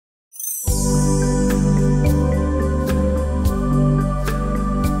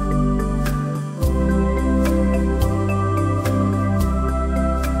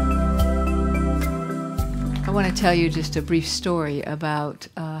to tell you just a brief story about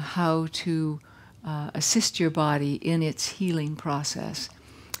how to assist your body in its healing process.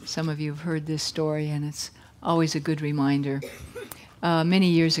 Some of you have heard this story, and it's always a good reminder. Many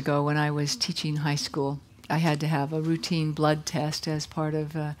years ago, when I was teaching high school, I had to have a routine blood test as part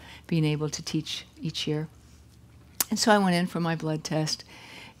of being able to teach each year. And so I went in for my blood test,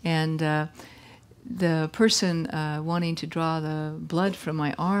 and the person wanting to draw the blood from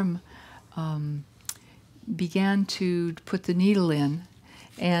my arm began to put the needle in,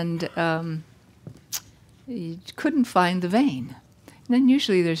 and he couldn't find the vein. And then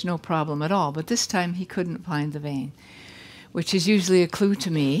usually there's no problem at all, but this time he couldn't find the vein, which is usually a clue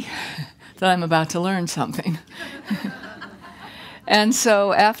to me that I'm about to learn something. And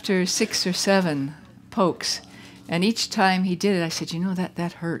so after 6 or 7 pokes, and each time he did it, I said, you know,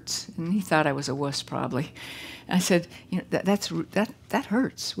 that hurts. And he thought I was a wuss, probably. And I said, you know, that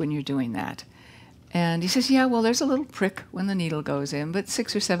hurts when you're doing that. And he says, yeah, well, there's a little prick when the needle goes in, but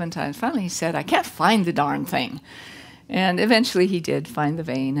 6 or 7 times. Finally, he said, I can't find the darn thing. And eventually he did find the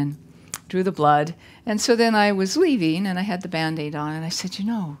vein and drew the blood. And so then I was leaving, and I had the Band-Aid on, and I said, you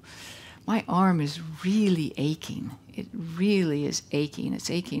know, my arm is really aching. It really is aching. It's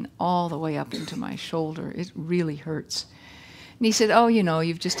aching all the way up into my shoulder. It really hurts. And he said, oh, you know,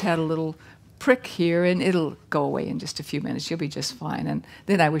 you've just had a little prick here, and it'll go away in just a few minutes. You'll be just fine. And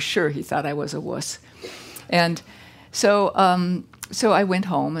then I was sure he thought I was a wuss. And so I went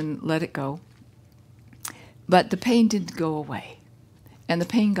home and let it go. But the pain didn't go away. And the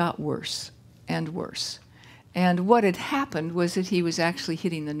pain got worse and worse. And what had happened was that he was actually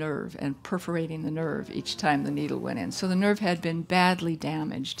hitting the nerve and perforating the nerve each time the needle went in. So the nerve had been badly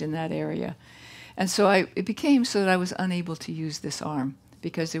damaged in that area. And so it became so that I was unable to use this arm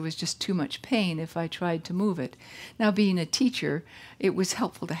because there was just too much pain if I tried to move it. Now, being a teacher, it was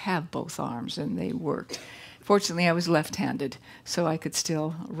helpful to have both arms, and they worked. Fortunately, I was left-handed, so I could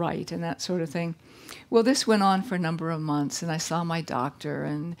still write and that sort of thing. Well, this went on for a number of months, and I saw my doctor,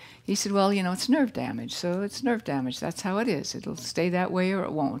 and he said, well, you know, it's nerve damage, so it's nerve damage. That's how it is. It'll stay that way or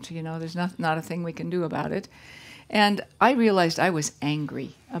it won't. You know, there's not a thing we can do about it. And I realized I was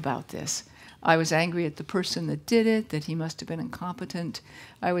angry about this. I was angry at the person that did it, that he must have been incompetent.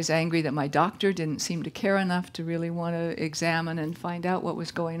 I was angry that my doctor didn't seem to care enough to really want to examine and find out what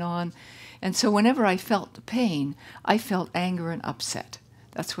was going on. And so whenever I felt the pain, I felt anger and upset.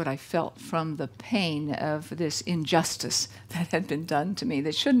 That's what I felt from the pain of this injustice that had been done to me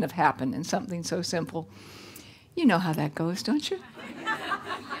that shouldn't have happened in something so simple. You know how that goes, don't you?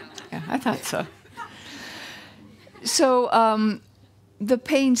 Yeah, I thought so. So the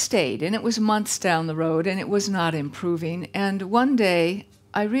pain stayed, and it was months down the road, and it was not improving. And one day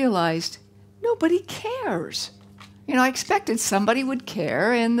I realized nobody cares. You know, I expected somebody would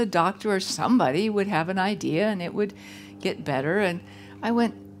care, and the doctor or somebody would have an idea, and it would get better. And I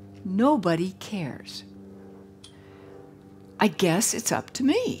went, nobody cares. I guess it's up to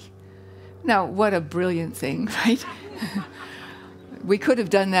me. Now, what a brilliant thing, right? We could have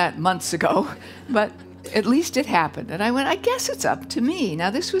done that months ago, but at least it happened. And I went, I guess it's up to me. Now,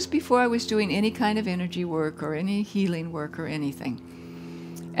 this was before I was doing any kind of energy work or any healing work or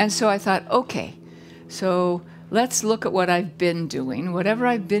anything. And so I thought, okay, so let's look at what I've been doing. Whatever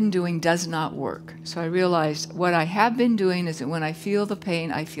I've been doing does not work. So I realized what I have been doing is that when I feel the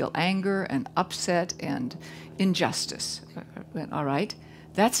pain, I feel anger and upset and injustice. All right,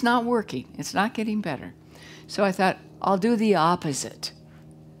 that's not working. It's not getting better. So I thought, I'll do the opposite.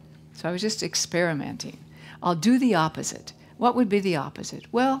 So I was just experimenting. I'll do the opposite. What would be the opposite?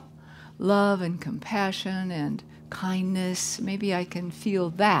 Well, love and compassion and kindness. Maybe I can feel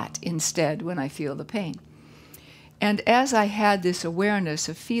that instead when I feel the pain. And as I had this awareness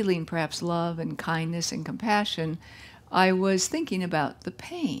of feeling perhaps love and kindness and compassion, I was thinking about the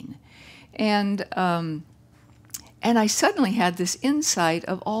pain. And I suddenly had this insight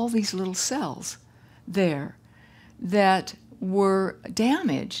of all these little cells there that were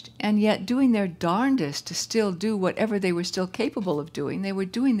damaged and yet doing their darndest to still do whatever they were still capable of doing. They were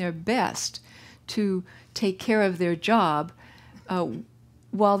doing their best to take care of their job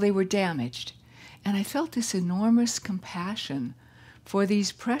while they were damaged. And I felt this enormous compassion for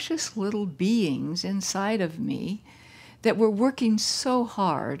these precious little beings inside of me that were working so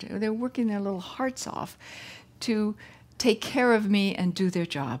hard. They're working their little hearts off to take care of me and do their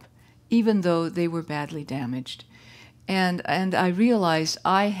job, even though they were badly damaged. And I realized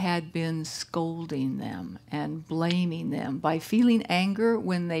I had been scolding them and blaming them by feeling anger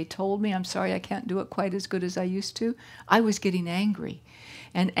when they told me, I'm sorry, I can't do it quite as good as I used to. I was getting angry.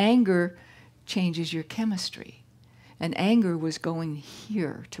 And anger changes your chemistry. and anger was going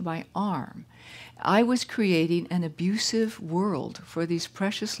here to my arm. I was creating an abusive world for these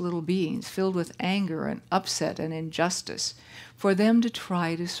precious little beings filled with anger and upset and injustice for them to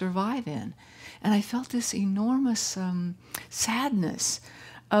try to survive in. And I felt this enormous sadness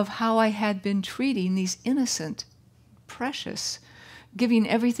of how I had been treating these innocent, precious, giving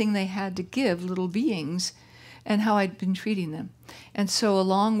everything they had to give little beings, and how I'd been treating them. And so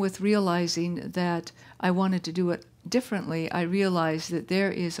along with realizing that I wanted to do it differently, I realized that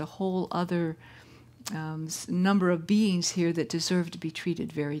there is a whole other number of beings here that deserve to be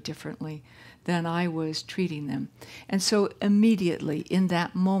treated very differently than I was treating them. And so immediately, in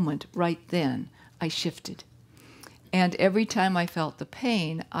that moment, right then, I shifted. And every time I felt the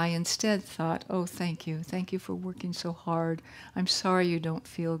pain, I instead thought, oh, thank you. Thank you for working so hard. I'm sorry you don't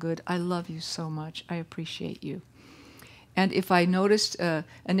feel good. I love you so much. I appreciate you. And if I noticed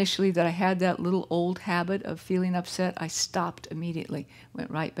initially that I had that little old habit of feeling upset, I stopped immediately,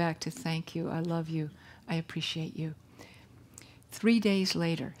 went right back to thank you, I love you, I appreciate you. 3 days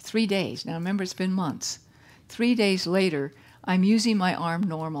later, 3 days, now remember it's been months, 3 days later, I'm using my arm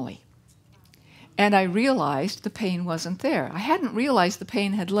normally. And I realized the pain wasn't there. I hadn't realized the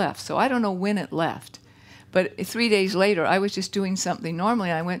pain had left, so I don't know when it left. But 3 days later, I was just doing something normally,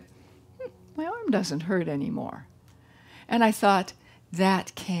 and I went, my arm doesn't hurt anymore. And I thought,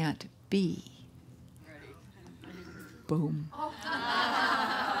 that can't be. Boom.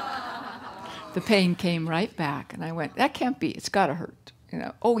 The pain came right back, and I went, that can't be. It's got to hurt. You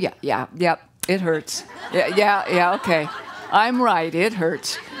know, oh, yeah, it hurts. Yeah, okay. I'm right, it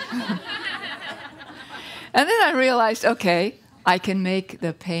hurts. And then I realized, okay, I can make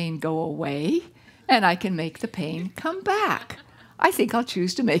the pain go away, and I can make the pain come back. I think I'll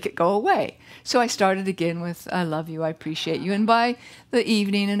choose to make it go away. So I started again with, I love you, I appreciate you. And by the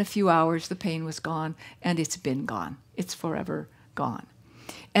evening, in a few hours, the pain was gone, and it's been gone. It's forever gone.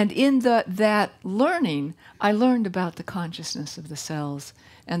 And in that learning, I learned about the consciousness of the cells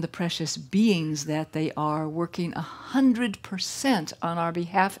and the precious beings that they are, working 100% on our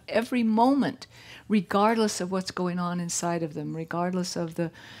behalf every moment, regardless of what's going on inside of them, regardless of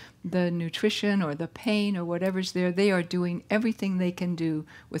the nutrition or the pain or whatever's there. They are doing everything they can do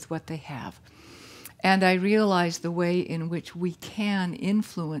with what they have. And I realized the way in which we can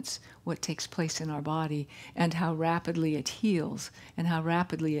influence what takes place in our body and how rapidly it heals and how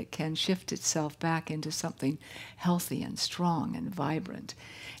rapidly it can shift itself back into something healthy and strong and vibrant.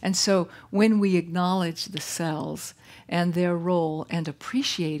 And so when we acknowledge the cells and their role and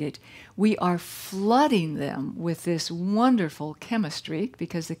appreciate it, we are flooding them with this wonderful chemistry,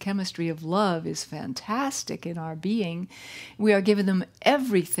 because the chemistry of love is fantastic in our being. We are giving them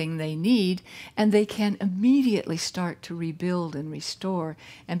everything they need, and they can immediately start to rebuild and restore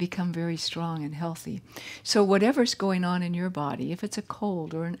and become very strong and healthy. So whatever's going on in your body, if it's a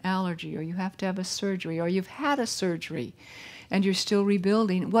cold or an allergy, or you have to have a surgery, or you've had a surgery, and you're still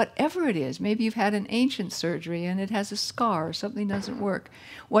rebuilding, whatever it is, maybe you've had an ancient surgery and it has a scar or something doesn't work,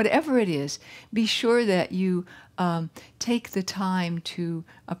 whatever it is, be sure that you take the time to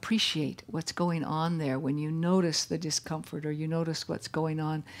appreciate what's going on there. When you notice the discomfort or you notice what's going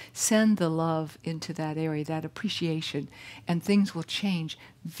on, send the love into that area, that appreciation, and things will change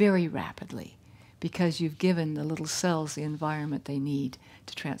very rapidly, because you've given the little cells the environment they need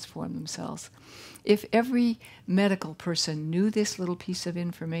to transform themselves. If every medical person knew this little piece of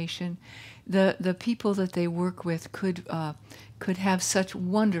information, the people that they work with could have such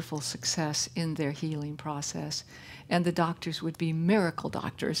wonderful success in their healing process, and the doctors would be miracle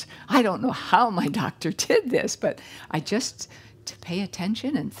doctors. I don't know how my doctor did this, but I just to pay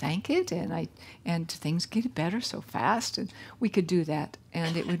attention and thank it, and things get better so fast, and we could do that,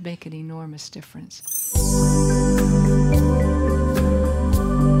 and it would make an enormous difference.